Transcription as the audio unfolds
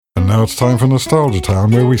now it's time for Nostalgia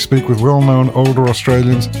Town, where we speak with well-known older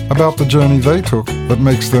Australians about the journey they took that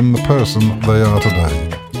makes them the person they are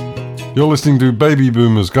today. You're listening to Baby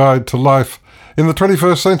Boomer's Guide to Life in the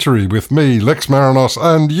 21st Century with me, Lex Marinos,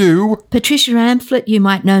 and you... Patricia Amphlett. You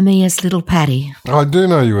might know me as Little Patty. I do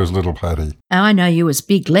know you as Little Patty. I know you as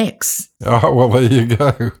Big Lex. Oh, well, there you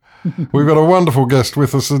go. We've got a wonderful guest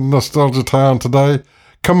with us in Nostalgia Town today,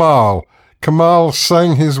 Kamal. Kamal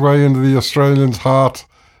sang his way into the Australians' heart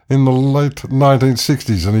in the late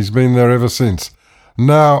 1960s, and he's been there ever since.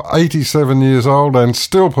 Now 87 years old and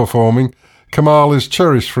still performing, Kamal is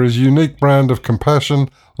cherished for his unique brand of compassion,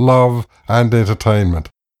 love and entertainment.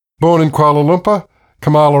 Born in Kuala Lumpur,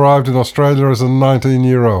 Kamal arrived in Australia as a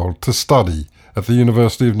 19-year-old to study at the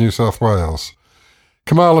University of New South Wales.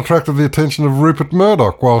 Kamal attracted the attention of Rupert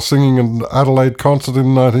Murdoch while singing an Adelaide concert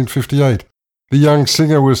in 1958. The young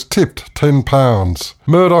singer was tipped £10.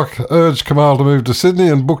 Murdoch urged Kamal to move to Sydney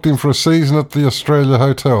and booked him for a season at the Australia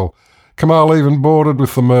Hotel. Kamal even boarded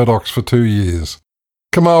with the Murdochs for 2 years.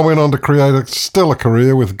 Kamal went on to create a stellar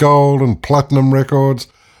career with gold and platinum records,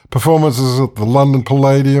 performances at the London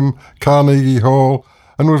Palladium, Carnegie Hall,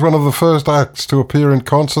 and was one of the first acts to appear in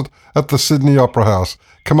concert at the Sydney Opera House.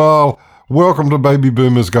 Kamal, welcome to Baby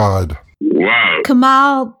Boomer's Guide. Wow.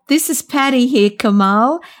 Kamal, this is Patty here,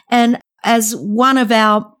 Kamal, and as one of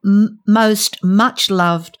our most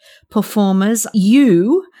much-loved performers,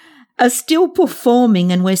 you are still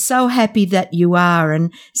performing, and we're so happy that you are.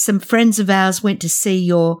 And some friends of ours went to see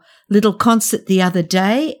your little concert the other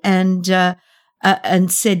day and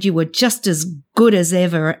said you were just as good as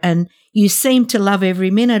ever, and you seem to love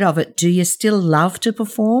every minute of it. Do you still love to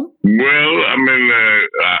perform? Well,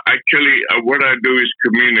 actually, what I do is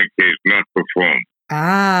communicate, not perform.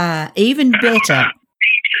 Ah, even better.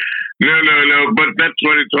 No, but that's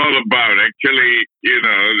what it's all about. Actually,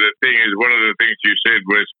 the thing is, one of the things you said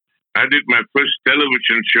was, I did my first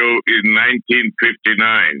television show in 1959,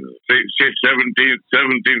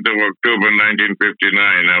 17th of October 1959.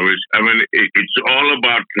 It's all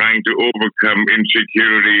about trying to overcome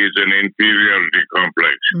insecurities and inferiority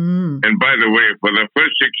complex. And by the way, for the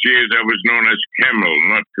first 6 years, I was known as Camel,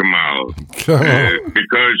 not Kamal.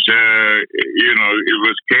 Because, it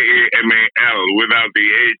was Kamal without the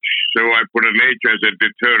H, so I put an H as a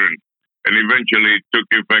deterrent. And eventually it took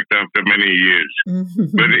effect after many years.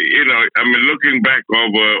 But, looking back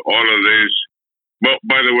over all of this, well,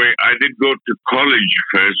 by the way, I did go to college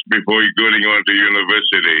first before going on to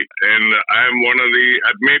university. And I'm one of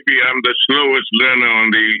maybe I'm the slowest learner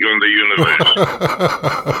on the universe.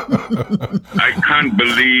 I can't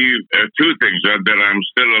believe two things, that I'm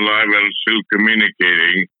still alive and still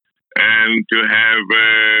communicating, and to have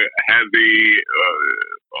had the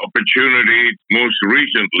opportunity most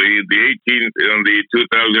recently, on the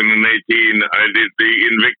 2018, I did the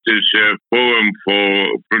Invictus poem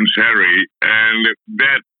for Prince Harry, and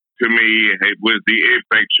that to me was the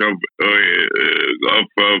apex of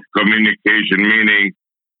communication. Meaning,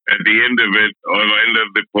 at the end of it, or the end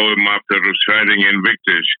of the poem, after reciting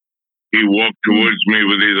Invictus, he walked towards me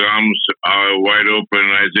with his arms wide open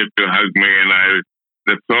as if to hug me, and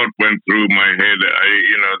the thought went through my head,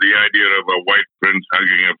 the idea of a white prince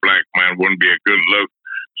hugging a black man wouldn't be a good look.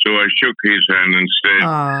 So I shook his hand instead.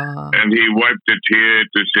 And he wiped a tear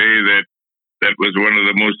to say that was one of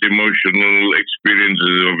the most emotional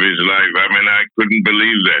experiences of his life. I couldn't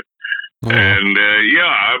believe that. And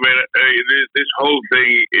this whole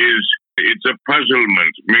thing it's a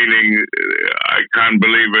puzzlement, meaning I can't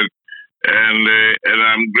believe it. And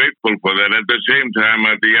I'm grateful for that. At the same time,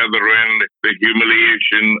 at the other end, the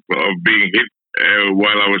humiliation of being hit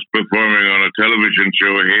while I was performing on a television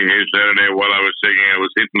show, Hey Hey Saturday, while I was singing, I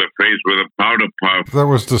was hit in the face with a powder puff. That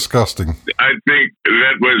was disgusting. I think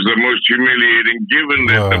that was the most humiliating, given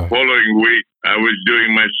that the following week I was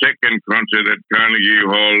doing my second concert at Carnegie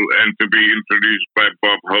Hall and to be introduced by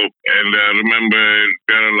Bob Hope. And I remember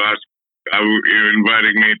Darryl asked,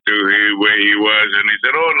 inviting me to where he was, and he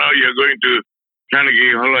said, "Oh, now you're going to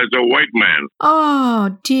Carnegie Hall as a white man."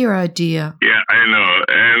 Oh dear. Yeah, I know,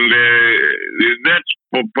 and that's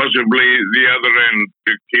possibly the other end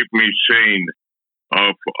to keep me sane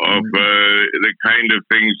of the kind of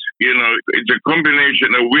things. It's a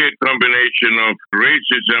weird combination of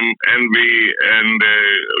racism, envy, and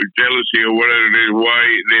jealousy, or whatever it is. Why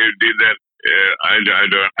they did that.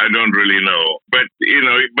 I don't really know, but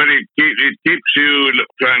it keeps you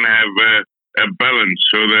trying to have a balance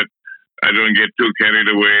so that I don't get too carried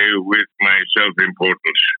away with my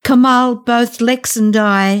self-importance. Kamal, both Lex and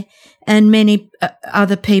I and many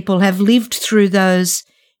other people have lived through those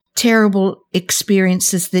terrible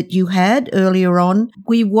experiences that you had earlier on.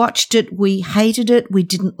 We watched it, we hated it, we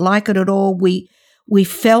didn't like it at all. We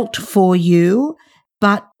felt for you,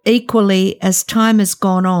 but equally, as time has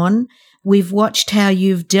gone on, we've watched how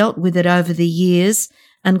you've dealt with it over the years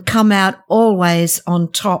and come out always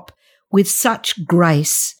on top with such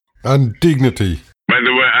grace and dignity. By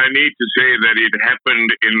the way, I need to say that it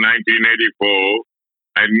happened in 1984.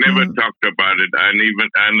 I never talked about it, I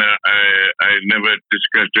never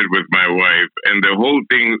discussed it with my wife. And the whole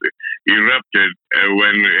thing erupted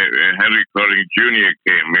when Harry Connick Jr.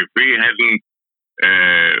 came. If he hadn't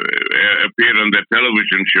appeared on the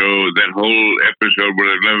television show, that whole episode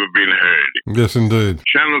would have never been heard. Yes, indeed.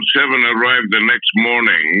 Channel 7 arrived the next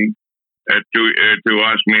morning to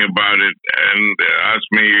ask me about it and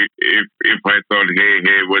asked me if I thought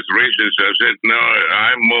he was racist. I said, no,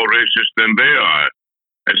 I'm more racist than they are.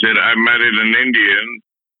 I said, I married an Indian,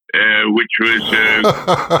 which was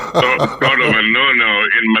thought of a no-no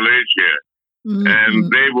in Malaysia. Mm-hmm. And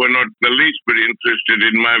they were not the least bit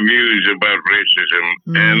interested in my views about racism.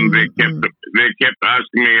 Mm-hmm. And they kept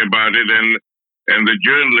asking me about it, and the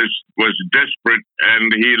journalist was desperate,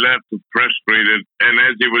 and he left frustrated. And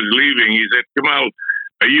as he was leaving, he said, Kamal,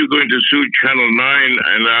 are you going to sue Channel 9?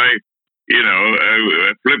 And I,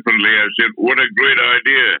 flippantly, I said, what a great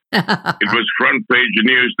idea. It was front page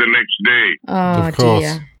news the next day. Oh,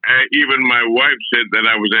 dear. Even my wife said that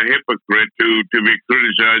I was a hypocrite to be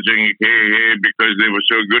criticizing Hey because they were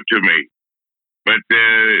so good to me. But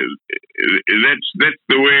that's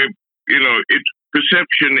the way,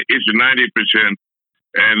 perception is 90%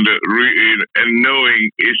 and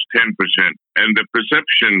knowing is 10%. And the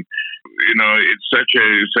perception, it's such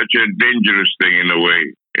a dangerous thing in a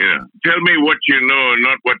way. Yeah. Tell me what you know,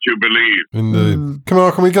 not what you believe. Indeed.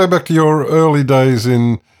 Kamal, can we go back to your early days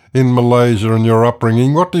in Malaysia and your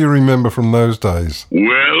upbringing? What do you remember from those days?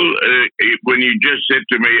 Well, when you just said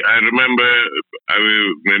to me, I remember I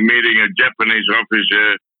was meeting a Japanese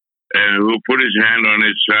officer who put his hand on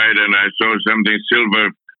his side, and I saw something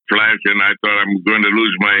silver flash, and I thought I'm going to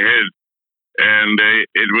lose my head. And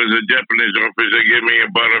it was a Japanese officer gave me a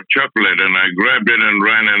bar of chocolate, and I grabbed it and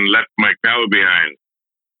ran and left my cow behind.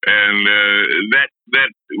 And that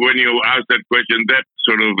when you ask that question, that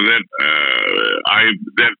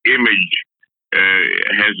image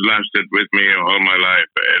has lasted with me all my life.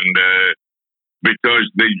 And because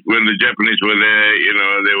when the Japanese were there,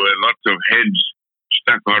 there were lots of heads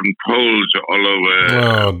stuck on poles all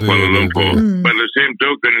over Kuala Lumpur. By the same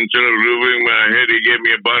token, instead of removing my head, he gave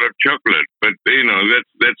me a bar of chocolate. But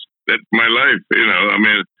that's my life.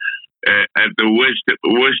 At the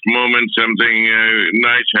worst moment, something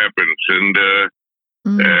nice happens, and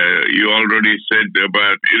you already said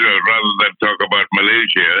about rather than talk about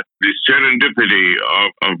Malaysia, the serendipity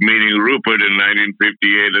of meeting Rupert in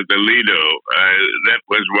 1958 at the Lido. That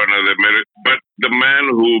was one of the but the man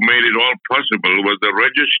who made it all possible was the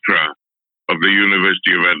registrar of the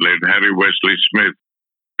University of Adelaide, Harry Wesley Smith.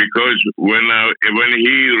 Because when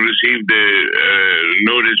he received a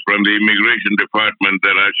notice from the immigration department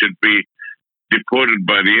that I should be deported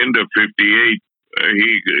by the end of 58, he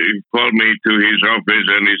called me to his office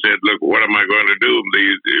and he said, look, what am I going to do?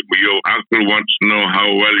 Your uncle wants to know how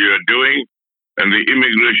well you're doing, and the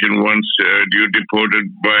immigration wants you deported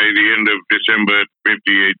by the end of December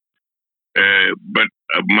 58. But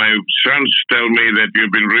my sons tell me that you've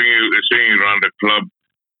been singing around the club.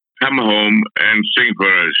 Come home and sing for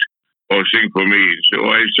us, or sing for me. So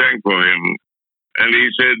I sang for him. And he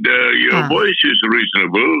said, your voice is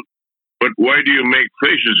reasonable, but why do you make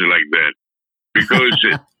faces like that? Because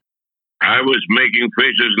I was making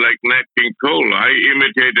faces like Nat King Cole. I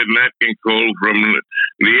imitated Nat King Cole from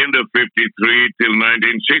the end of 53 till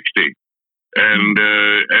 1960. And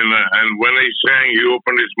when he sang, he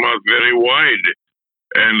opened his mouth very wide.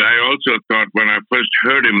 And I also thought when I first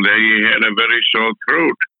heard him that he had a very sore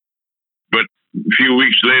throat. But a few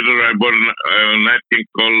weeks later, I bought a Nat King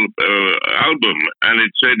Cole album, and it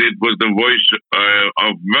said it was the voice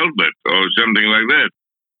of Velvet or something like that.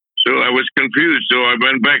 So I was confused. So I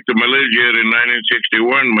went back to Malaysia in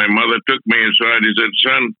 1961. My mother took me aside. He said,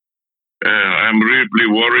 son, I'm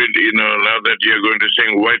really worried, now that you're going to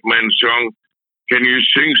sing White Man's Song. Can you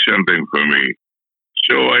sing something for me?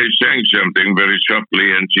 So I sang something very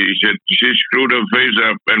softly, and she screwed her face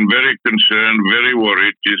up and very concerned, very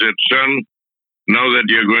worried. She said, son, now that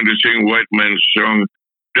you're going to sing White Man's Song,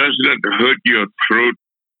 does that hurt your throat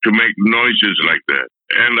to make noises like that?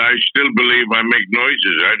 And I still believe I make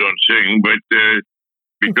noises. I don't sing, but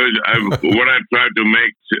because what I try to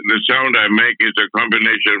make, the sound I make is a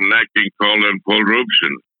combination of Nat King Cole and Paul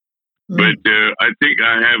Robeson. But I think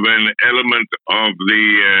I have an element of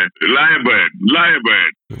the lyrebird.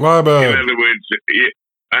 In Lyrebird. other words,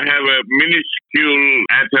 I have a minuscule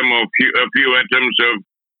atom of a few atoms of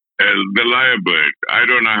the lyrebird. I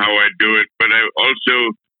don't know how I do it, but I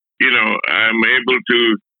also, I'm able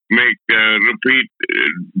to make repeat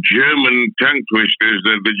German tongue twisters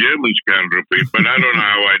that the Germans can't repeat, but I don't know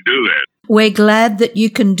how I do that. We're glad that you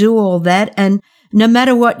can do all that, and no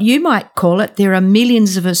matter what you might call it, there are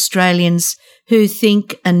millions of Australians who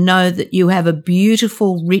think and know that you have a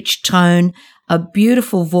beautiful, rich tone, a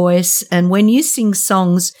beautiful voice, and when you sing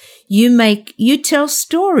songs, you tell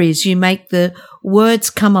stories, you make the words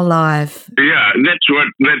come alive. Yeah, that's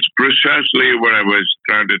precisely what I was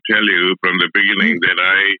trying to tell you from the beginning, that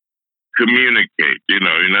I communicate,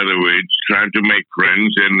 in other words, trying to make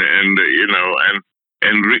friends and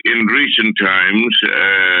in recent times,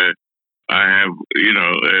 I have,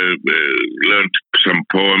 learned some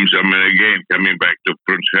poems. I mean, again, coming back to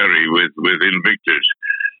Prince Harry with Invictus,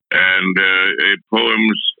 and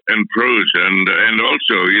poems and prose, and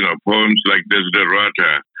also, poems like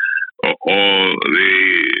Desiderata, or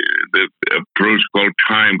the prose called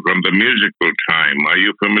Time from the musical Time. Are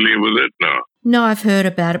you familiar with it? No. No, I've heard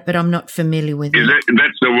about it, but I'm not familiar with it.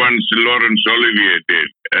 That's the ones Laurence Olivier did,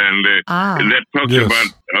 and that talks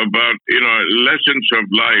about lessons of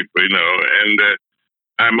life, and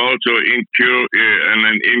I'm also an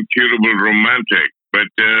incurable romantic. But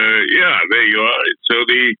there you are. So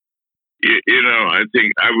I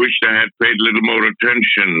think I wished I had paid a little more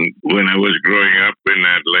attention when I was growing up in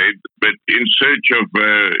Adelaide. But in search of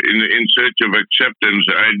acceptance,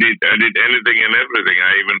 I did anything and everything.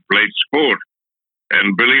 I even played sport.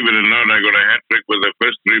 And believe it or not, I got a hat trick with the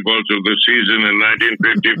first 3 balls of the season in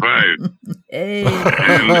 1955. Hey.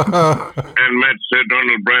 and met Sir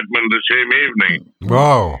Donald Bradman the same evening.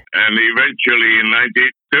 Wow. And eventually in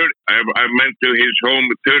 1930, I went to his home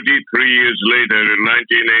 33 years later in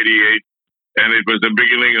 1988, and it was the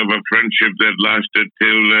beginning of a friendship that lasted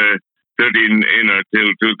till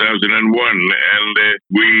 2001. And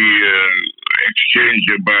we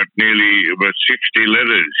exchanged about 60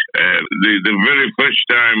 letters. The very first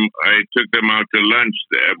time I took them out to lunch,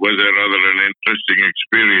 that was a rather an interesting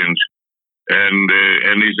experience.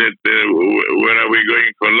 And he said, "Where are we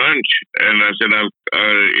going for lunch?" And I said,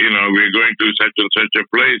 "We're going to such and such a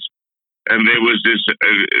place." And there was this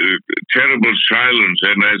terrible silence,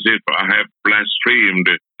 and as if I have blasphemed.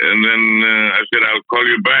 And then I said, "I'll call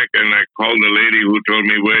you back." And I called the lady who told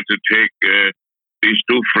me where to take these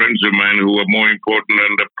 2 friends of mine who were more important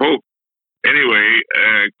than the Pope. Anyway,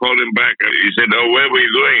 I called him back. He said, "Oh, where were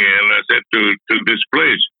you going?" And I said, to this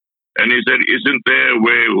place. And he said, "Isn't there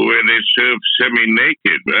where they serve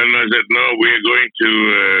semi-naked?" And I said, "No, we're going to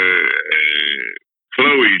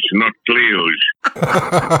Chloe's, not Cleo's."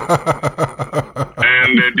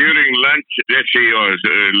 And during lunch,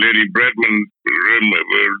 Lady Bradman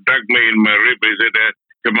dug me in my rib. He said,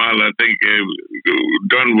 "Kamal, I think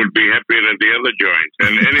Don would be happier at the other joint."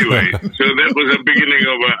 And anyway, so that was the beginning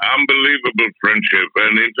of an unbelievable friendship.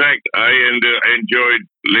 And in fact, I enjoyed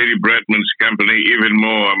Lady Bradman's company even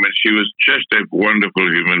more. I mean, she was just a wonderful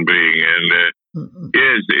human being. And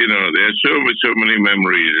yes, there's so many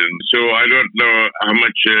memories. And so I don't know how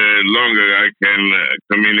much longer I can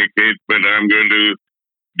communicate, but I'm going to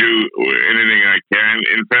do anything I can.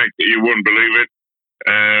 In fact, you won't believe it.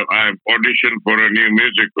 I've auditioned for a new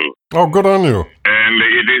musical. Oh, good on you. And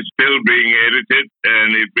it is still being edited,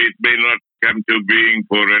 and it may not come to being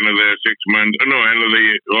for another 6 months. No,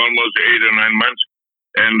 another almost 8 or 9 months.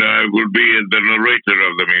 And I will be the narrator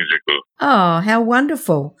of the musical. Oh, how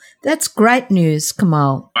wonderful. That's great news,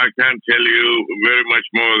 Kamal. I can't tell you very much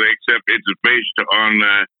more, except it's based on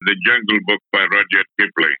The Jungle Book by Rudyard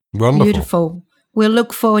Kipling. Wonderful. Beautiful. We'll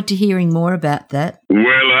look forward to hearing more about that.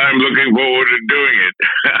 Well, I'm looking forward to doing it.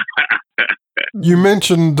 You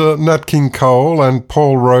mentioned Nat King Cole and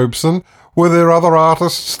Paul Robeson. Were there other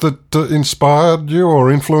artists that inspired you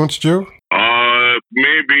or influenced you?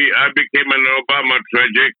 Maybe I became an Obama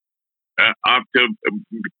tragic after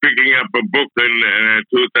picking up a book in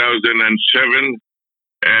 2007,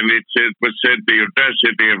 and it was said The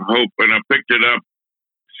Audacity of Hope, and I picked it up.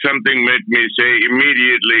 Something made me say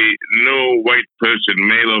immediately, no white person,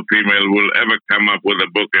 male or female, will ever come up with a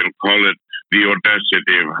book and call it The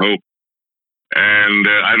Audacity of Hope. And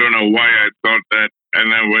I don't know why I thought that. And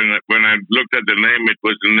then when I looked at the name, it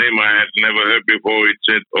was a name I had never heard before. It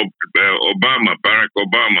said Obama, Barack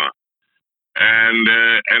Obama. And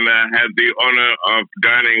I had the honor of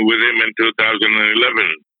dining with him in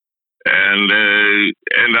 2011.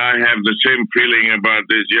 And I have the same feeling about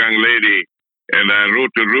this young lady. And I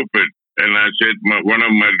wrote to Rupert, And I said, one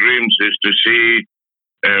of my dreams is to see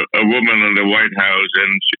a woman in the White House,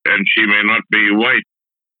 and she may not be white.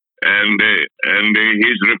 And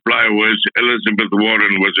his reply was Elizabeth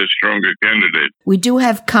Warren was a stronger candidate. We do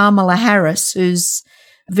have Kamala Harris, who's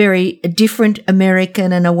very different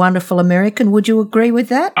American and a wonderful American. Would you agree with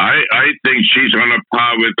that? I think she's on a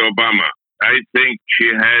par with Obama. I think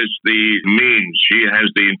she has the means, she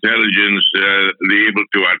has the intelligence, the able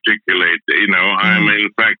to articulate. I mean,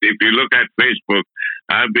 in fact, if you look at Facebook,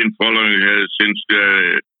 I've been following her since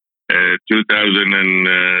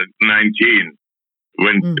 2019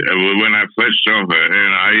 when I first saw her,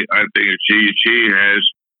 and I think she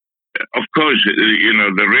has. Of course,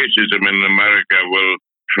 the racism in America will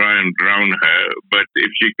try and drown her, but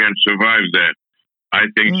if she can survive that, I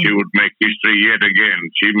think she would make history yet again.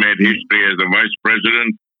 She made history as a vice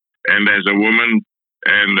president and as a woman,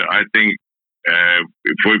 and I think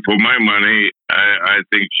for my money, I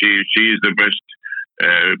think she is the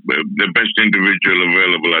best individual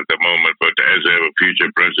available at the moment, but as a future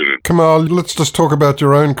president. Kamal, let's just talk about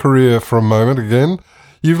your own career for a moment again.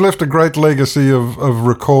 You've left a great legacy of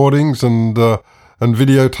recordings and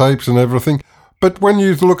videotapes and everything. But when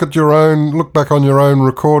you look back on your own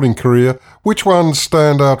recording career, which ones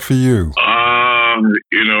stand out for you? I've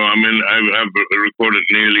recorded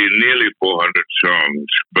nearly 400 songs,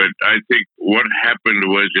 but I think what happened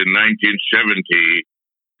was in 1970,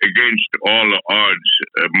 against all odds,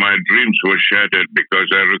 my dreams were shattered because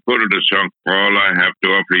I recorded a song, All I Have to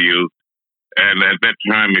Offer You. And at that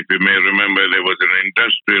time, if you may remember, there was an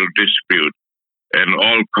industrial dispute, and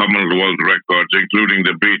all Commonwealth records, including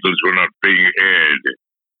the Beatles, were not being aired.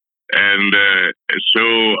 And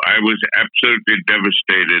so I was absolutely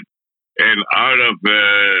devastated. And out of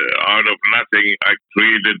nothing, I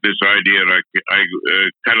created this idea. I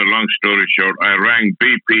cut a long story short, I rang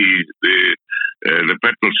BP, the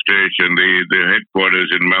petrol station, the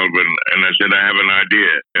headquarters in Melbourne, and I said, I have an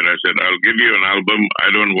idea. And I said, I'll give you an album.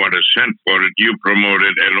 I don't want a cent for it. You promote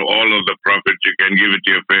it, and all of the profits, you can give it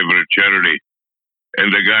to your favorite charity.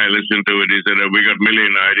 And the guy listened to it. He said, we got a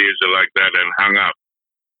million ideas like that, and hung up.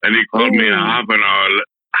 And he called me half an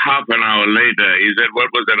hour later. He said, what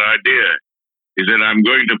was that idea? He said, I'm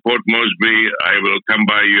going to Port Moresby. I will come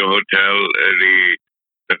by your hotel,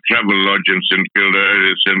 the Travel Lodge in St.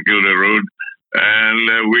 Kilda Road.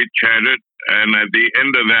 And we chatted. And at the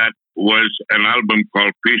end of that was an album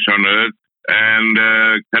called Peace on Earth. And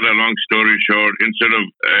cut a long story short, instead of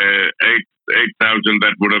 8,000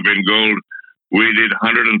 that would have been gold, we did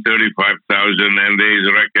 135,000, and they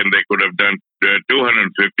reckon they could have done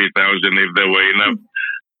 250,000 if there were enough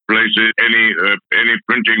places, any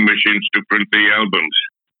printing machines to print the albums.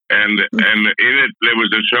 And in it there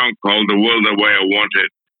was a song called "The World the Way I Want It"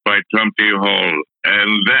 by Tom T. Hall,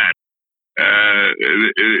 and that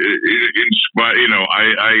inspired.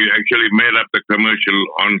 I actually made up the commercial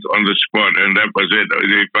on the spot, and that was it.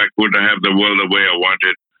 If I could have the world the way I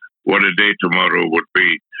wanted, what a day tomorrow would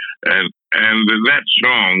be. And that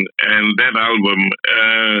song and that album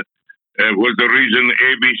was the reason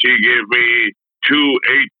ABC gave me 8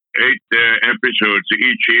 episodes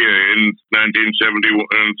each year in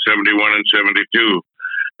 1971 and 72.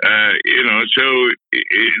 So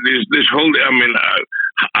this whole.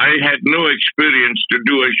 I had no experience to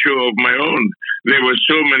do a show of my own. There were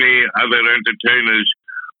so many other entertainers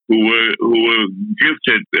who were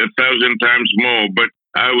gifted 1,000 times more, but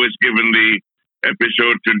I was given the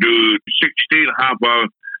episode to do 16 half-hour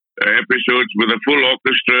episodes with a full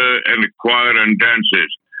orchestra and a choir and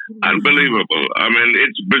dancers. Unbelievable.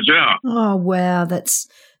 It's bizarre. Oh, wow. That's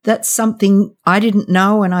something I didn't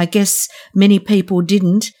know, and I guess many people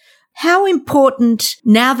didn't. How important,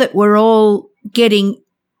 now that we're all getting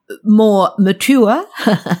more mature,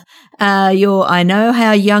 I know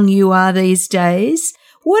how young you are these days.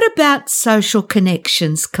 What about social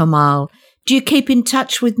connections, Kamal? Do you keep in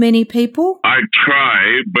touch with many people? I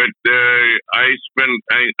try, but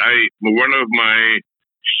one of my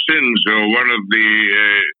sins, or one of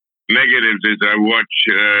the negatives, is I watch,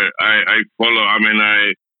 I follow,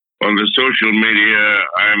 on the social media,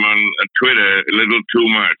 I'm on Twitter a little too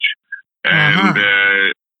much. And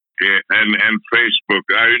Facebook.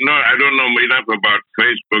 I don't know enough about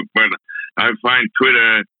Facebook, but I find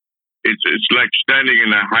Twitter, it's like standing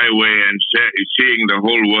in a highway and seeing the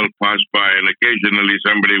whole world pass by, and occasionally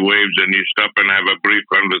somebody waves and you stop and have a brief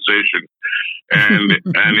conversation. And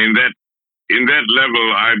in that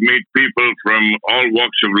level, I meet people from all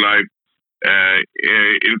walks of life.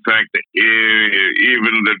 In fact,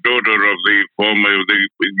 even the daughter of the former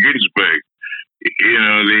Ginsberg,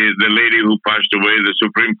 the lady who passed away, the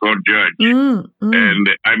Supreme Court judge. And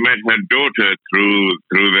I met her daughter through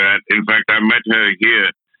that. In fact, I met her here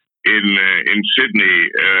in Sydney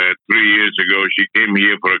 3 years ago. She came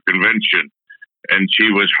here for a convention, and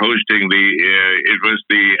she was hosting it was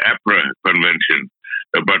the APRA convention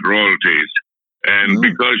about royalties. And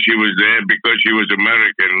because she was there, because she was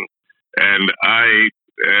American, and I,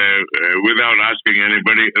 without asking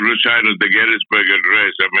anybody, recited the Gettysburg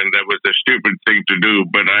Address. I mean, that was a stupid thing to do,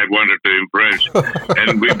 but I wanted to impress.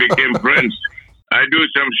 And we became friends. I do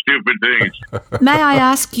some stupid things. May I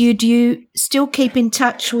ask you, do you still keep in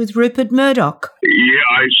touch with Rupert Murdoch? Yeah,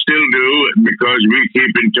 I still do, because we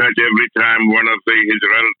keep in touch every time one of his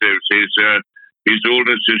relatives, his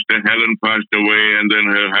older sister Helen passed away, and then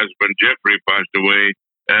her husband Jeffrey passed away.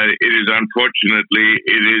 It is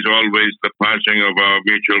always the passing of our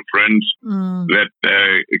mutual friends that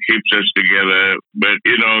keeps us together. But,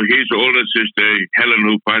 his older sister, Helen,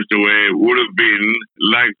 who passed away, would have been,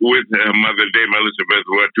 like with her mother, Dame Elizabeth,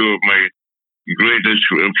 who are two of my greatest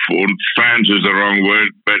fans is the wrong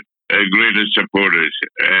word, but greatest supporters,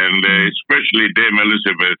 and especially Dame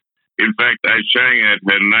Elizabeth. In fact, I sang at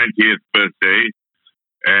her 90th birthday,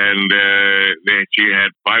 and she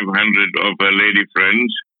had 500 of her lady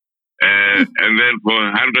friends. And then for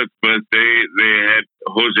her 100th birthday, they had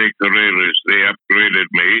Jose Carreras. They upgraded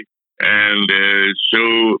me. And so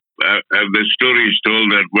the story is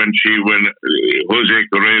told that when Jose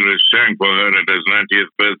Carreras sang for her at his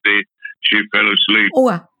 90th birthday, she fell asleep.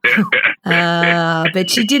 But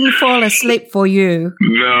she didn't fall asleep for you.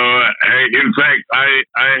 No. In fact, I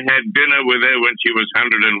had dinner with her when she was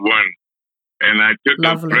 101. And I took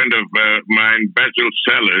a friend of mine, Basil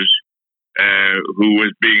Sellers, who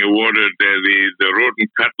was being awarded the Roden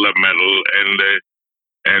Cutler Medal,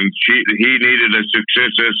 and he needed a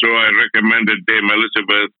successor, so I recommended Dame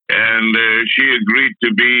Elizabeth, and she agreed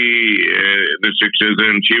to be the successor,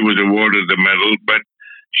 and she was awarded the medal. But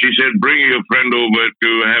she said, "Bring your friend over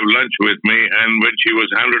to have lunch with me," and when she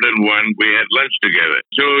was 101, we had lunch together.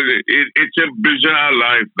 So it's a bizarre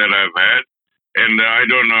life that I've had. And I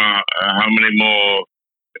don't know how many more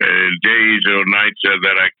days or nights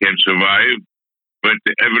that I can survive, but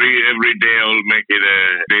every day I'll make it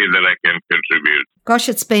a day that I can contribute. Gosh,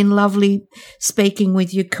 it's been lovely speaking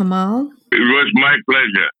with you, Kamal. It was my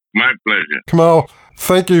pleasure. My pleasure. Kamal,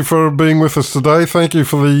 thank you for being with us today. Thank you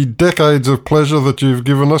for the decades of pleasure that you've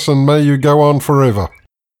given us, and may you go on forever.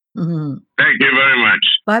 Thank you very much.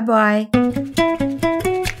 Bye-bye.